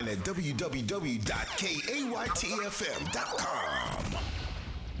at www.kaytfm.com.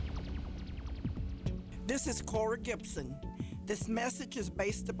 This is Cora Gibson. This message is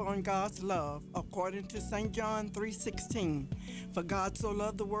based upon God's love, according to St. John 3:16. For God so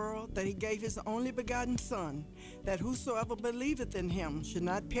loved the world that he gave his only begotten Son, that whosoever believeth in him should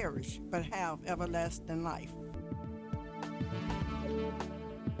not perish, but have everlasting life.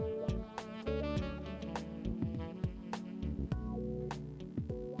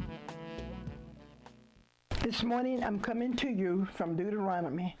 This morning I'm coming to you from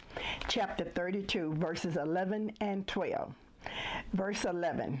Deuteronomy chapter 32, verses 11 and 12. Verse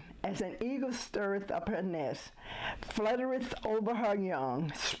 11, as an eagle stirreth up her nest, fluttereth over her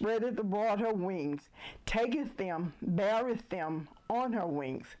young, spreadeth abroad her wings, taketh them, beareth them on her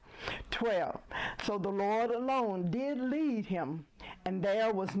wings. 12, so the Lord alone did lead him, and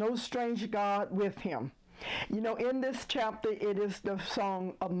there was no strange God with him. You know, in this chapter, it is the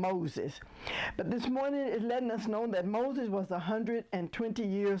song of Moses. But this morning, it's letting us know that Moses was 120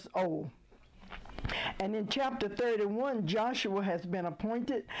 years old. And in chapter 31, Joshua has been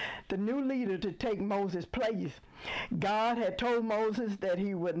appointed the new leader to take Moses' place. God had told Moses that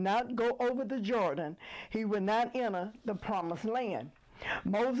he would not go over the Jordan. He would not enter the promised land.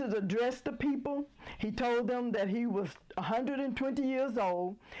 Moses addressed the people. He told them that he was 120 years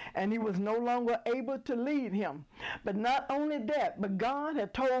old and he was no longer able to lead him. But not only that, but God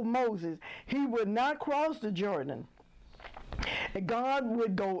had told Moses he would not cross the Jordan. God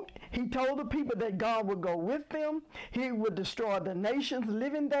would go, he told the people that God would go with them. He would destroy the nations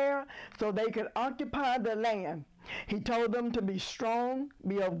living there so they could occupy the land. He told them to be strong,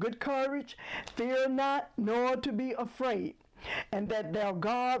 be of good courage, fear not, nor to be afraid, and that their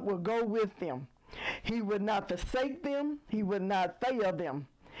God will go with them. He would not forsake them. He would not fail them.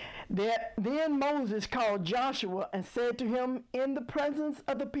 Then Moses called Joshua and said to him in the presence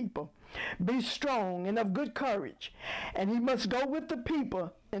of the people, be strong and of good courage, and he must go with the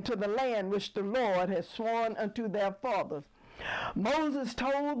people into the land which the Lord has sworn unto their fathers. Moses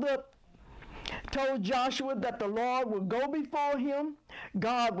told Joshua that the Lord would go before him,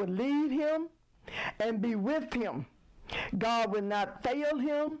 God would lead him and be with him. God would not fail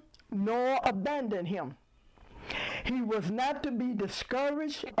him nor abandon him. He was not to be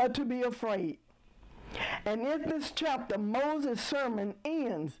discouraged or to be afraid. And in this chapter, Moses' sermon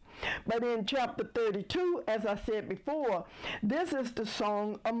ends. But in chapter 32, as I said before, this is the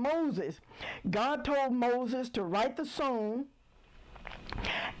song of Moses. God told Moses to write the song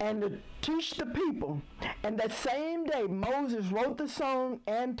and to teach the people. And that same day, Moses wrote the song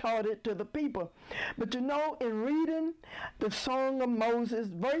and taught it to the people. But you know, in reading the song of Moses,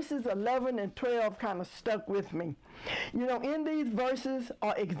 verses 11 and 12 kind of stuck with me. You know, in these verses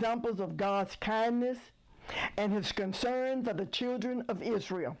are examples of God's kindness and his concern for the children of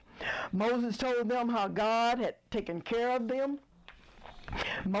Israel. Moses told them how God had taken care of them.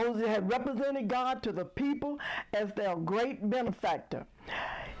 Moses had represented God to the people as their great benefactor.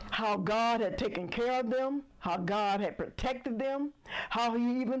 How God had taken care of them, how God had protected them, how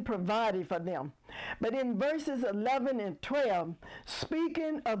he even provided for them. But in verses 11 and 12,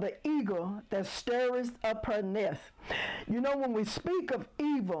 speaking of the eagle that stirs up her nest. You know, when we speak of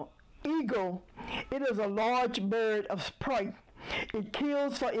eagle, it is a large bird of prey. It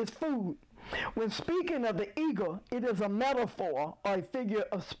kills for its food. When speaking of the eagle, it is a metaphor or a figure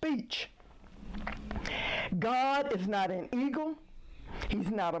of speech. God is not an eagle.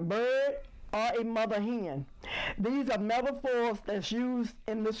 He's not a bird or a mother hen. These are metaphors that's used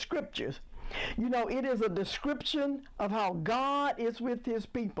in the scriptures. You know, it is a description of how God is with his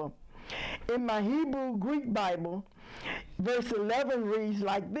people. In my Hebrew Greek Bible, verse 11 reads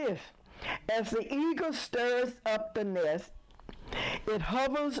like this. As the eagle stirs up the nest, it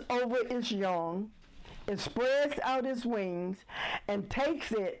hovers over its young, it spreads out its wings and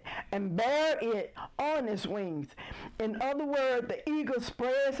takes it and bear it on its wings. In other words, the eagle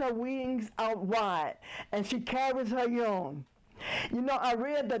spreads her wings out wide and she carries her young. You know, I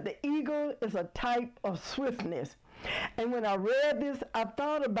read that the eagle is a type of swiftness. And when I read this, I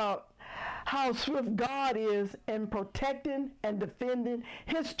thought about how swift God is in protecting and defending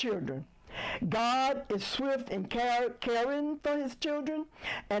his children. God is swift in caring for his children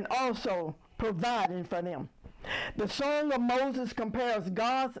and also providing for them. The Song of Moses compares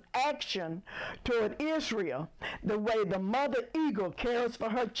God's action toward Israel the way the mother eagle cares for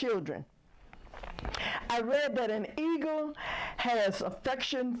her children. I read that an eagle has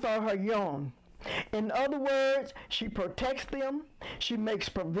affection for her young. In other words, she protects them, she makes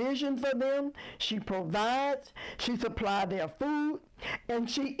provision for them, she provides, she supplies their food, and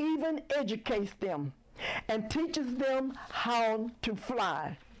she even educates them and teaches them how to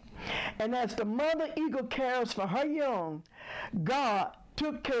fly. And as the mother eagle cares for her young, God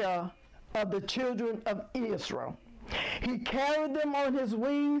took care of the children of Israel. He carried them on his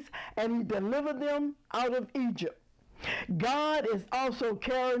wings and he delivered them out of Egypt. God is also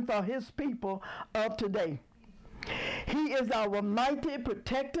caring for his people of today. He is our mighty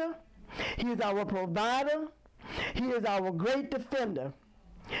protector. He is our provider. He is our great defender.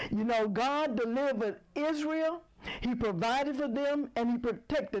 You know, God delivered Israel. He provided for them and he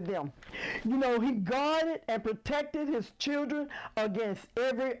protected them. You know, he guarded and protected his children against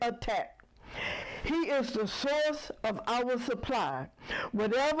every attack. He is the source of our supply.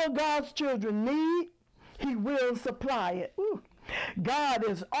 Whatever God's children need, he will supply it. Ooh. God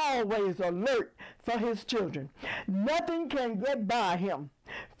is always alert for his children. Nothing can get by him,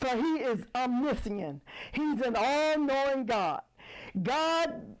 for he is omniscient. He's an all-knowing God.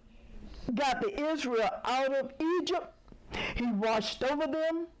 God got the Israel out of Egypt. He watched over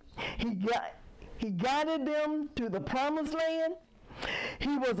them. He guided them to the promised land.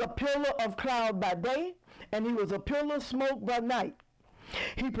 He was a pillar of cloud by day, and he was a pillar of smoke by night.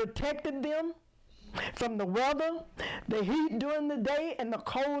 He protected them from the weather, the heat during the day, and the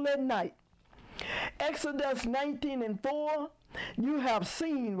cold at night. Exodus 19:4, you have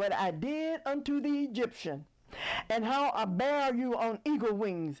seen what I did unto the Egyptian, and how I bare you on eagle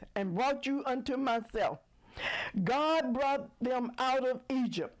wings, and brought you unto myself. God brought them out of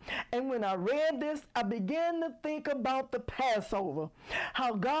Egypt. And when I read this, I began to think about the Passover.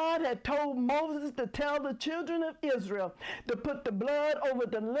 How God had told Moses to tell the children of Israel to put the blood over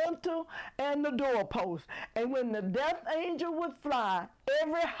the lintel and the doorpost. And when the death angel would fly,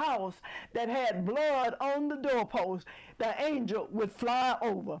 every house that had blood on the doorpost, the angel would fly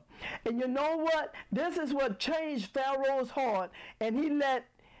over. And you know what? This is what changed Pharaoh's heart. And he let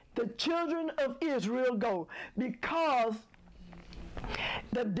the children of Israel go, because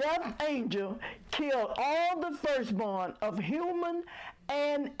the death angel killed all the firstborn of human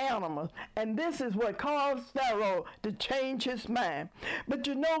and animals. And this is what caused Pharaoh to change his mind. But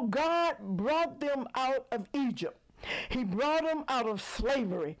you know, God brought them out of Egypt. He brought them out of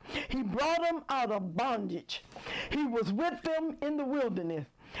slavery. He brought them out of bondage. He was with them in the wilderness.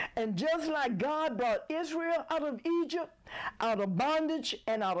 And just like God brought Israel out of Egypt, out of bondage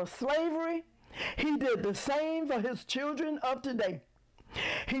and out of slavery, he did the same for his children of today.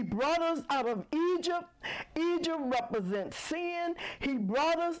 He brought us out of Egypt. Egypt represents sin. He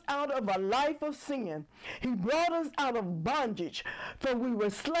brought us out of a life of sin. He brought us out of bondage, for we were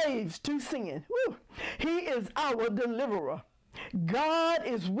slaves to sin. Woo. He is our deliverer. God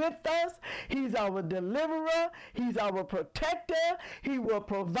is with us. He's our deliverer. He's our protector. He will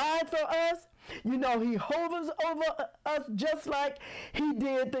provide for us. You know, he hovers over us just like he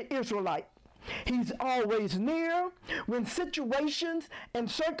did the Israelites. He's always near when situations and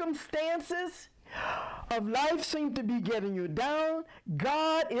circumstances of life seem to be getting you down.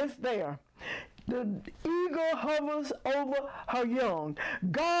 God is there. The eagle hovers over her young.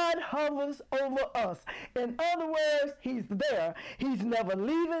 God hovers over us. In other words, he's there. He's never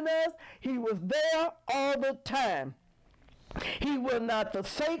leaving us. He was there all the time. He will not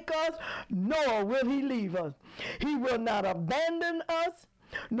forsake us, nor will he leave us. He will not abandon us,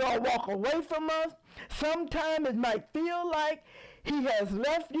 nor walk away from us. Sometimes it might feel like he has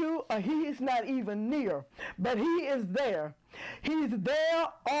left you, or he is not even near, but he is there. He's there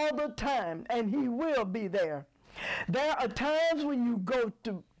all the time, and he will be there. There are times when you go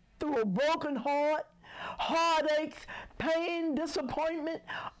through a broken heart, heartaches, pain, disappointment,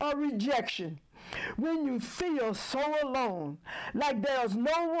 or rejection. When you feel so alone, like there's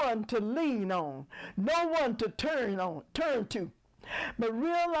no one to lean on, no one to turn to. But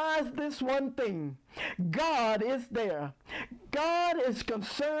realize this one thing: God is there. God is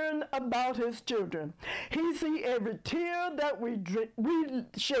concerned about his children. He sees every tear that we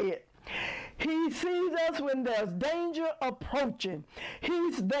shed. He sees us when there's danger approaching.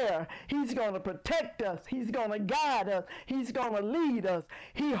 He's there. He's going to protect us. He's going to guide us. He's going to lead us.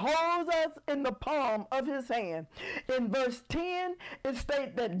 He holds us in the palm of his hand. In verse 10, it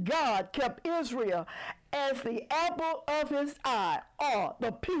states that God kept Israel as the apple of his eye, or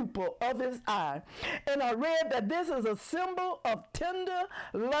the pupil of his eye. And I read that this is a symbol of tender,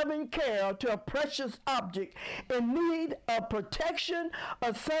 loving care to a precious object in need of protection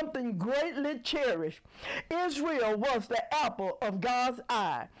or something greatly cherished. Israel was the apple of God's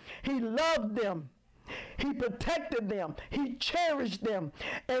eye. He loved them. He protected them. He cherished them.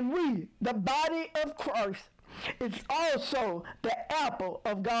 And we, the body of Christ, it's also the apple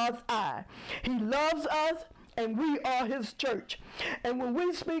of God's eye. He loves us, and we are his church. And when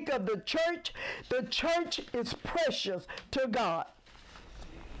we speak of the church is precious to God.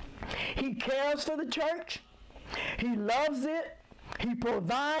 He cares for the church. He loves it. He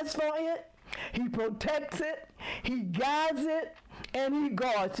provides for it. He protects it. He guides it. And he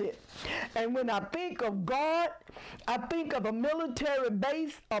guards it. And when I think of God, I think of a military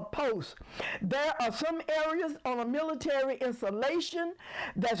base or post. There are some areas on a military installation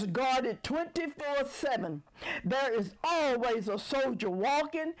that's guarded 24/7. There is always a soldier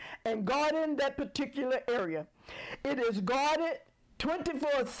walking and guarding that particular area. It is guarded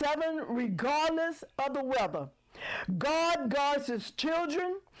 24/7 regardless of the weather. God guards his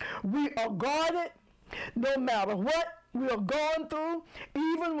children. We are guarded no matter what we are going through.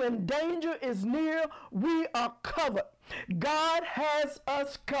 Even when danger is near, we are covered. God has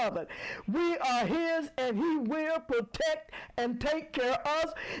us covered. We are his, and he will protect and take care of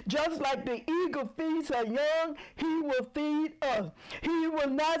us. Just like the eagle feeds her young, he will feed us. He will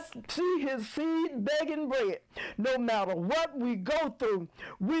not see his seed begging bread. No matter what we go through,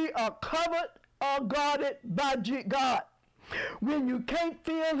 we are covered or guarded by God. When you can't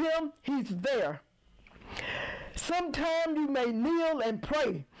feel him, he's there. Sometimes you may kneel and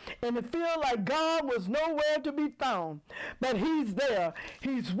pray and it feel like God was nowhere to be found, but he's there.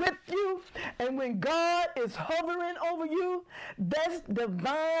 He's with you, and when God is hovering over you, that's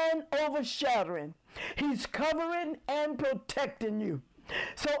divine overshadowing. He's covering and protecting you.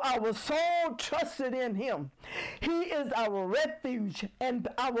 So our soul trusted in him. He is our refuge and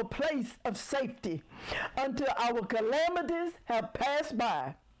our place of safety until our calamities have passed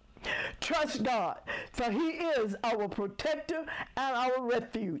by. Trust God, for he is our protector and our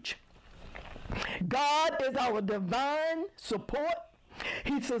refuge. God is our divine support.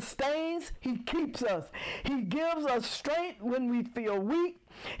 He sustains, he keeps us. He gives us strength when we feel weak.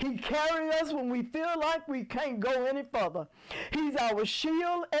 He carries us when we feel like we can't go any further. He's our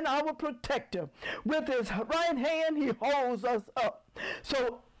shield and our protector. With his right hand, he holds us up.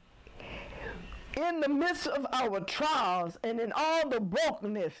 So in the midst of our trials and in all the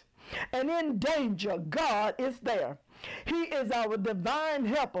brokenness and in danger, God is there. He is our divine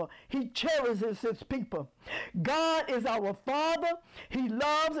helper. He cherishes his people. God is our Father. He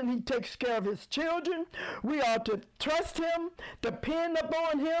loves and he takes care of his children. We are to trust him, depend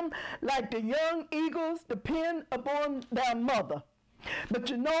upon him, like the young eagles depend upon their mother.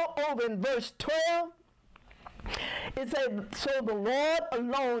 But you know, over in verse 12, it said, so the Lord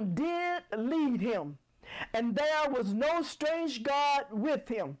alone did lead him, and there was no strange God with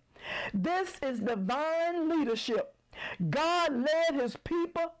him. This is divine leadership. God led his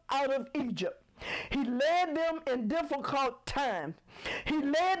people out of Egypt. He led them in difficult times. He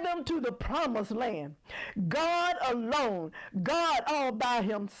led them to the promised land. God alone, God all by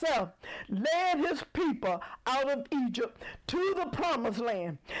himself, led his people out of Egypt to the promised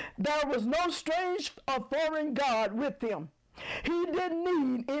land. There was no strange or foreign God with him. He didn't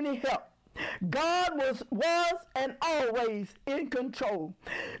need any help. God was and always in control.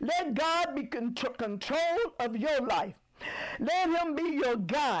 Let God be control of your life. Let him be your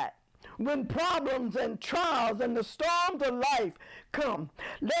guide. When problems and trials and the storms of life come,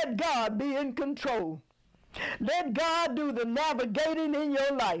 let God be in control. Let God do the navigating in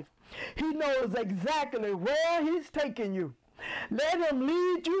your life. He knows exactly where he's taking you. Let him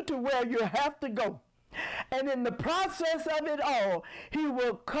lead you to where you have to go. And in the process of it all, he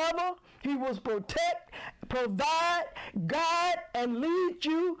will cover, he will protect, provide, guide, and lead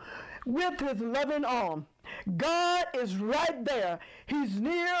you with his loving arm. God is right there. He's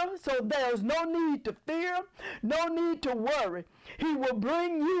near, so there's no need to fear, no need to worry. He will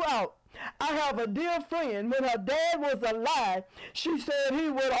bring you out. I have a dear friend, when her dad was alive, she said he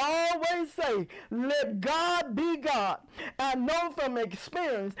would always say, let God be God. I know from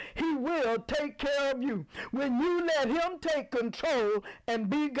experience he will take care of you. When you let him take control and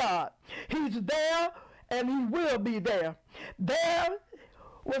be God, he's there and he will be there. There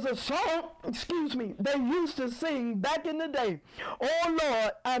was a song, they used to sing back in the day. Oh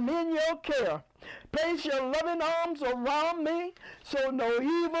Lord, I'm in your care. Place your loving arms around me so no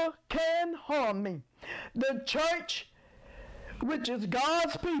evil can harm me. The church, which is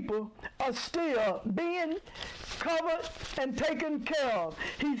God's people, are still being covered and taken care of.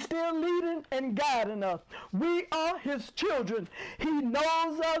 He's still leading and guiding us. We are his children. He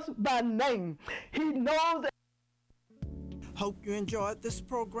knows us by name. He knows. Hope you enjoyed this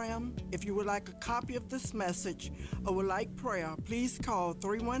program. If you would like a copy of this message or would like prayer, please call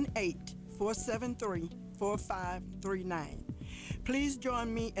 318-473-4539. Please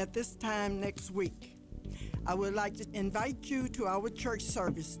join me at this time next week. I would like to invite you to our church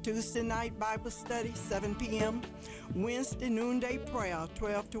service, Tuesday night Bible study, 7 p.m., Wednesday noonday prayer,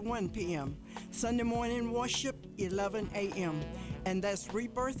 12 to 1 p.m., Sunday morning worship, 11 a.m., And that's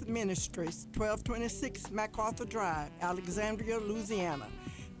Rebirth Ministries, 1226 MacArthur Drive, Alexandria, Louisiana,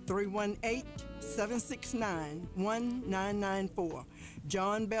 318-769-1994.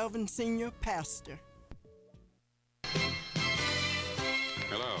 John Belvin Sr., pastor.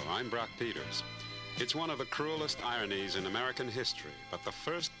 Hello, I'm Brock Peters. It's one of the cruelest ironies in American history, but the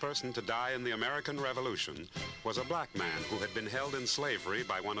first person to die in the American Revolution was a black man who had been held in slavery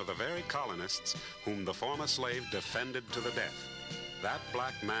by one of the very colonists whom the former slave defended to the death. That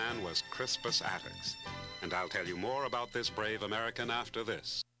black man was Crispus Attucks. And I'll tell you more about this brave American after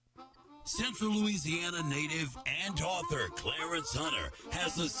this. Central Louisiana native and author Clarence Hunter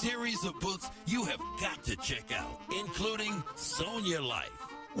has a series of books you have got to check out, including Sonia Life.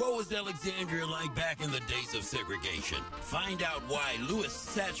 What was Alexandria like back in the days of segregation? Find out why Louis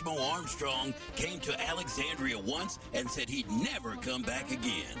Satchmo Armstrong came to Alexandria once and said he'd never come back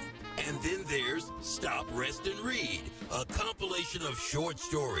again. And then there's Stop, Rest, and Read, a compilation of short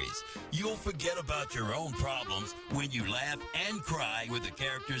stories. You'll forget about your own problems when you laugh and cry with the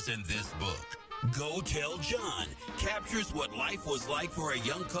characters in this book. Go Tell John captures what life was like for a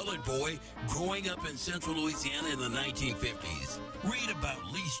young colored boy growing up in central Louisiana in the 1950s. Read about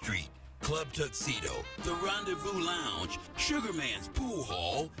Lee Street, Club Tuxedo, the Rendezvous Lounge, Sugarman's Pool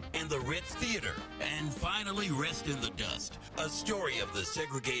Hall, and the Ritz Theater. And finally, Rest in the Dust, a story of the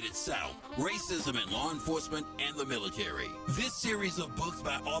segregated South, racism in law enforcement, and the military. This series of books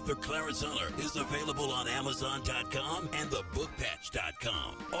by author Clarence Hunter is available on Amazon.com and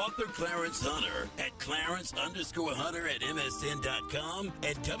thebookpatch.com. Author Clarence Hunter at Clarence_Hunter at MSN.com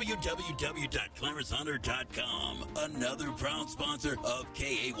and www.clarencehunter.com. Another proud sponsor of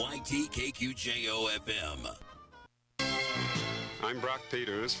KAYT KQJO-FM. I'm Brock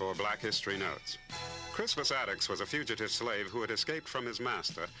Peters for Black History Notes. Crispus Attucks was a fugitive slave who had escaped from his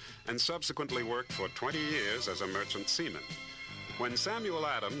master and subsequently worked for 20 years as a merchant seaman. When Samuel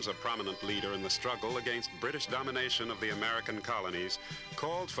Adams, a prominent leader in the struggle against British domination of the American colonies,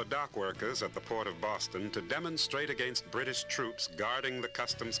 called for dock workers at the port of Boston to demonstrate against British troops guarding the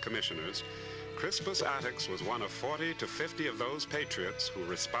customs commissioners, Crispus Attucks was one of 40 to 50 of those patriots who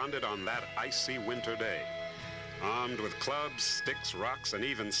responded on that icy winter day. Armed with clubs, sticks, rocks, and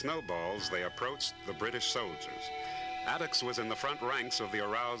even snowballs, they approached the British soldiers. Attucks was in the front ranks of the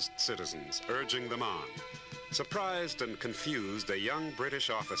aroused citizens, urging them on. Surprised and confused, a young British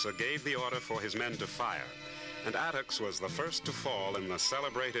officer gave the order for his men to fire, and Attucks was the first to fall in the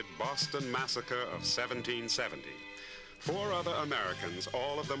celebrated Boston Massacre of 1770. 4 other Americans,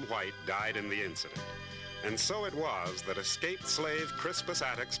 all of them white, died in the incident. And so it was that escaped slave Crispus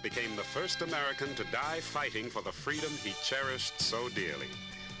Attucks became the first American to die fighting for the freedom he cherished so dearly.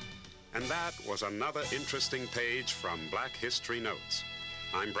 And that was another interesting page from Black History Notes.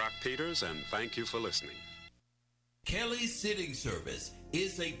 I'm Brock Peters, and thank you for listening. Kelly's Sitting Service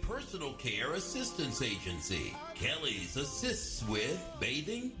is a personal care assistance agency. Kelly's assists with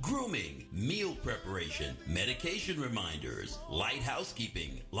bathing, grooming, meal preparation, medication reminders, light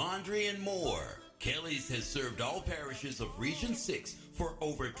housekeeping, laundry, and more. Kelly's has served all parishes of Region 6 for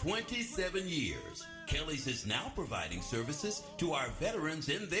over 27 years. Kelly's is now providing services to our veterans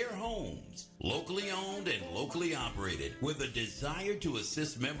in their homes. Locally owned and locally operated, with a desire to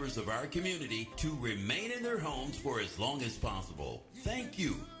assist members of our community to remain in their homes for as long as possible. Thank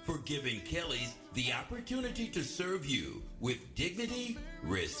you for giving Kelly's the opportunity to serve you with dignity,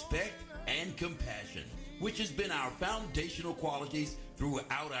 respect, and compassion, which has been our foundational qualities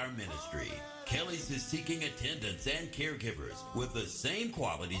throughout our ministry. Kelly's is seeking attendants and caregivers with the same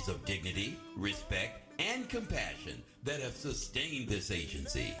qualities of dignity, respect, and compassion that have sustained this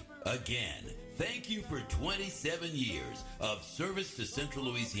agency. Again, thank you for 27 years of service to Central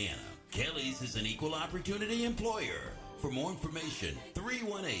Louisiana. Kelly's is an equal opportunity employer. For more information,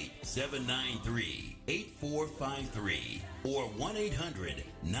 318-793-8453 or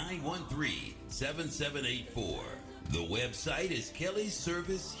 1-800-913-7784. The website is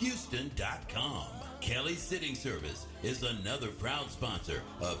kellysservicehouston.com. Kelly's Sitting Service is another proud sponsor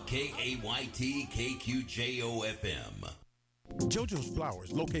of KAYT KQJO-FM. JoJo's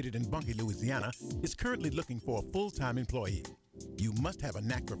Flowers, located in Bunkie, Louisiana, is currently looking for a full-time employee. You must have a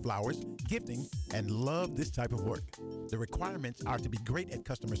knack for flowers, gifting, and love this type of work. The requirements are to be great at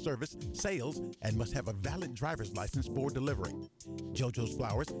customer service, sales, and must have a valid driver's license for delivering. JoJo's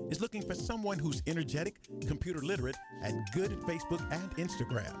Flowers is looking for someone who's energetic, computer literate, and good at Facebook and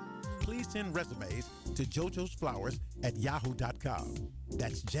Instagram. Please send resumes to jojosflowers@yahoo.com.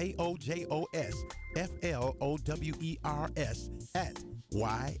 That's JoJosFlowers@YAHOO.com.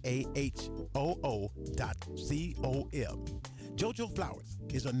 JoJo Flowers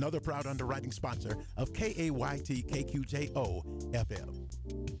is another proud underwriting sponsor of KAYT KQJO FM.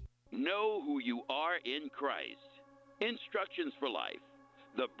 Know who you are in Christ. Instructions for Life,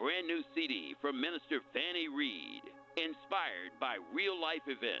 the brand new CD from Minister Fanny Reed, inspired by real-life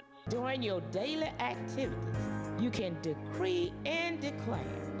events. During your daily activities, you can decree and declare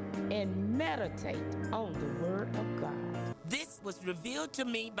and meditate on the Word of God. This was revealed to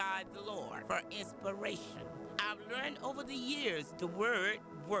me by the Lord for inspiration. I've learned over the years the Word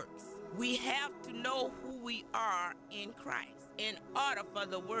works. We have to know who we are in Christ in order for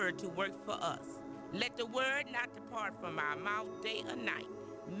the Word to work for us. Let the Word not depart from our mouth day or night.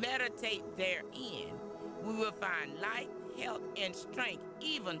 Meditate therein. We will find life, health, and strength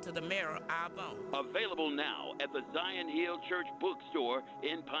even to the marrow of our bones. Available now at the Zion Hill Church Bookstore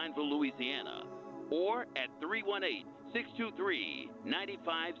in Pineville, Louisiana, or at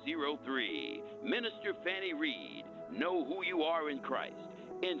 318-623-9503. Minister Fanny Reed, know who you are in Christ.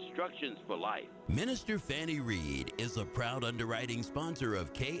 Instructions for Life. Minister Fanny Reed is a proud underwriting sponsor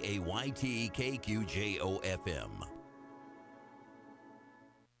of KAYT KQJO FM.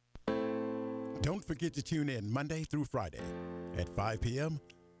 Don't forget to tune in Monday through Friday at 5 p.m.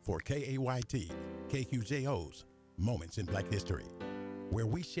 for KAYT KQJO's Moments in Black History, where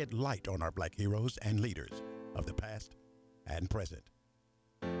we shed light on our black heroes and leaders of the past and present.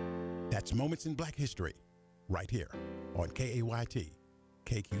 That's Moments in Black History, right here on KAYT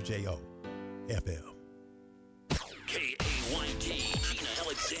KQJO FM. KAYT Gina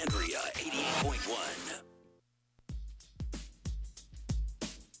Alexandria 88.1.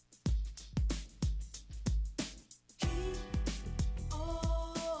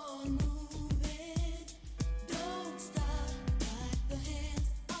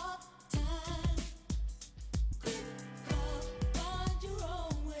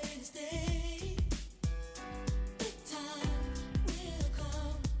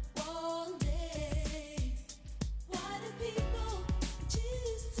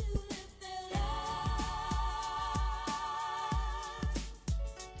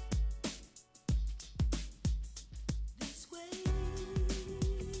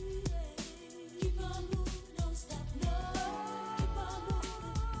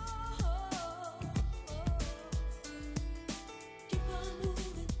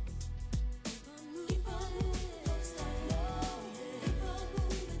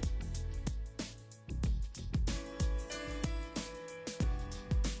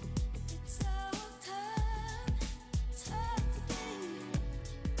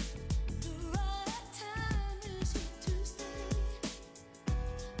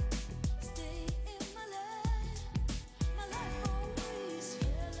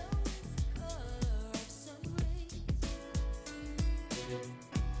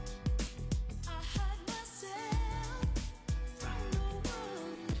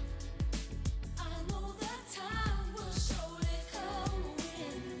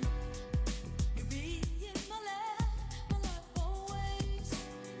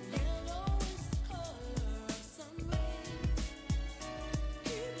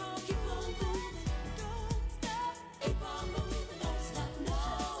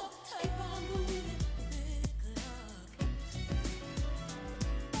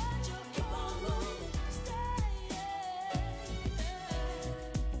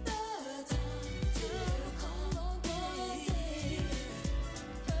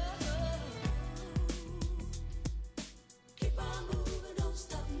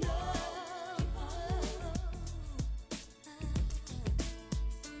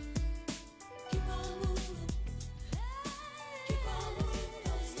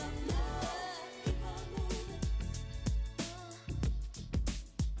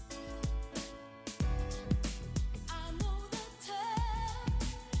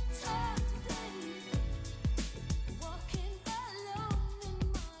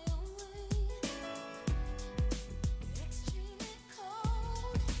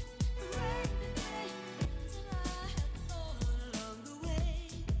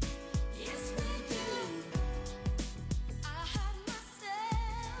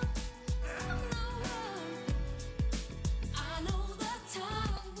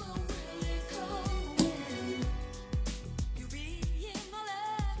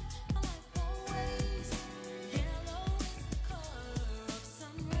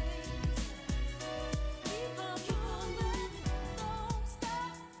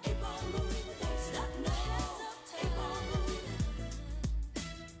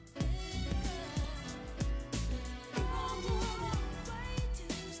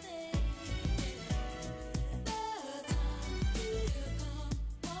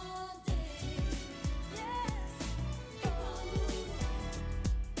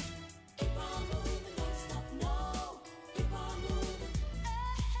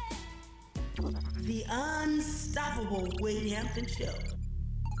 The Unstoppable Wade Hampton Show.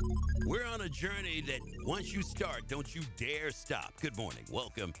 We're on a journey that once you start, don't you dare stop. Good morning.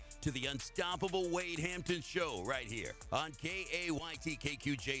 Welcome to the Unstoppable Wade Hampton Show right here on KAYT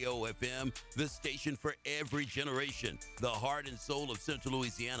KQJO FM, the station for every generation, the heart and soul of Central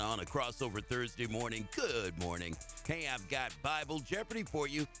Louisiana on a crossover Thursday morning. Good morning. Hey, I've got Bible Jeopardy for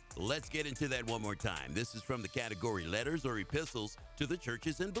you. Let's get into that one more time. This is from the category Letters or Epistles to the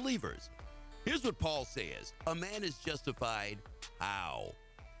Churches and Believers. Here's what Paul says. A man is justified how?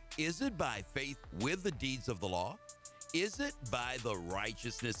 Is it by faith with the deeds of the law? Is it by the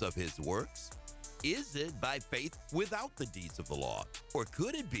righteousness of his works? Is it by faith without the deeds of the law? Or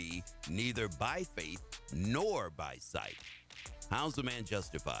could it be neither by faith nor by sight? How's a man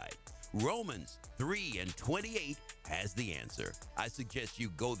justified? Romans 3:28 has the answer. I suggest you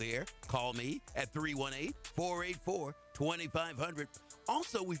go there. Call me at 318-484-2500.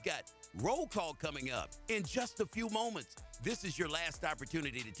 Also, we've got roll call coming up in just a few moments. This is your last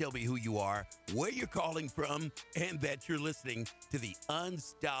opportunity to tell me who you are, where you're calling from, and that you're listening to the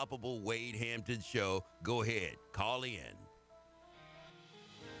Unstoppable Wade Hampton Show. Go ahead, call in.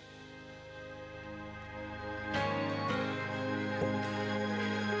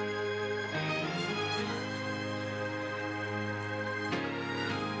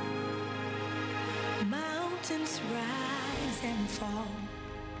 Mountains rise and fall.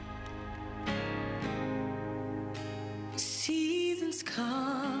 Seasons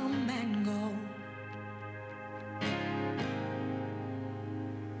come and go.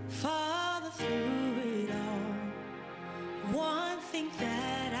 Father, through it all, one thing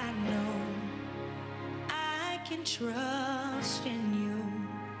that I know, I can trust in you.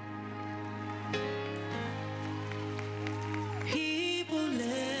 People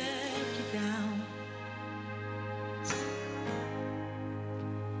let you down,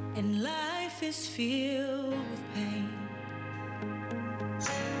 and life is filled with pain.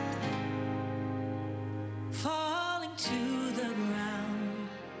 Falling to the ground,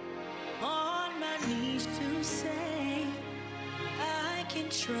 on my knees to say, I can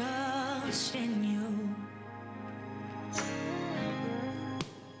trust in you.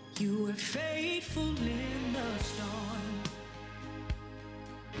 You were faithful in the storm.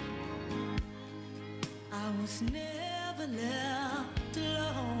 I was never left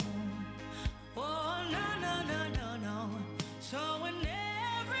alone. Oh, no, no, no, no, no. So when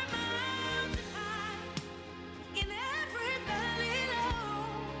every mountain high, in every valley low,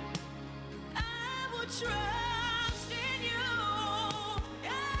 I will trust in you.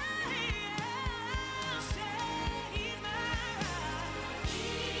 Yeah, yeah. Say he's my rock.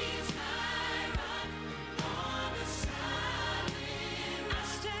 He's my rock on the solid rock. I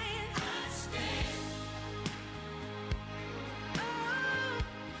stand. Oh,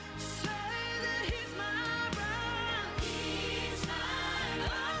 say that he's my rock. He's my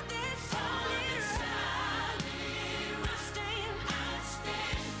rock on this solid rock. I stand.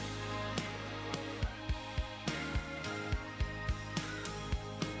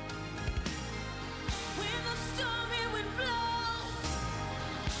 When the stormy wind blows,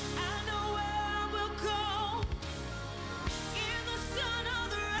 I know where I will go. In the sun or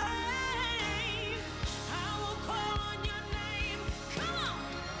the rain, I will call on your name. Come on.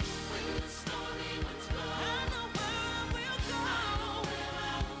 When the stormy winds blow, I know where I will go.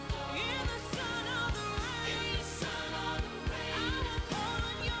 In the sun or the rain, I will call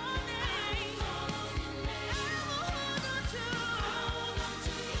on your name. I will hold on to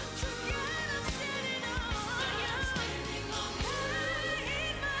your truth. Yeah, I'm standing on you.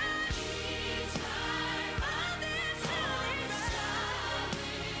 He's my on this solid rock.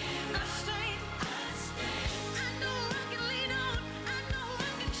 I stand. I know I can lean on. I know I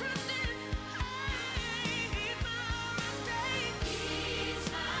can trust in. Hey, he's my rock. He's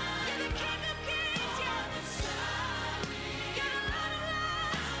the King of Kings. Yeah, you're the Lord of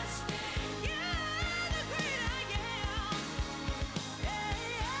Lords. Yeah, the great I am.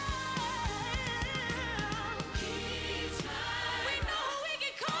 We know who we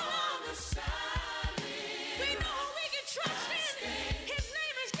can call on. We know who we can trust in. His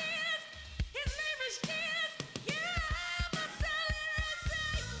name is Jesus. His name is Jesus. Yeah, I'm a solid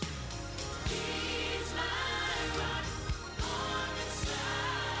rock. He's my rock on the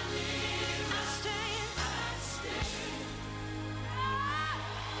solid rock. I stand.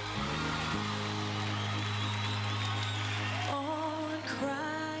 On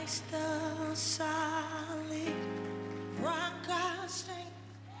Christ the solid rock I stand.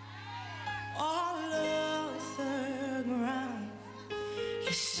 All of the ground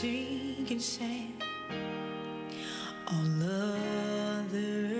is sinking sand.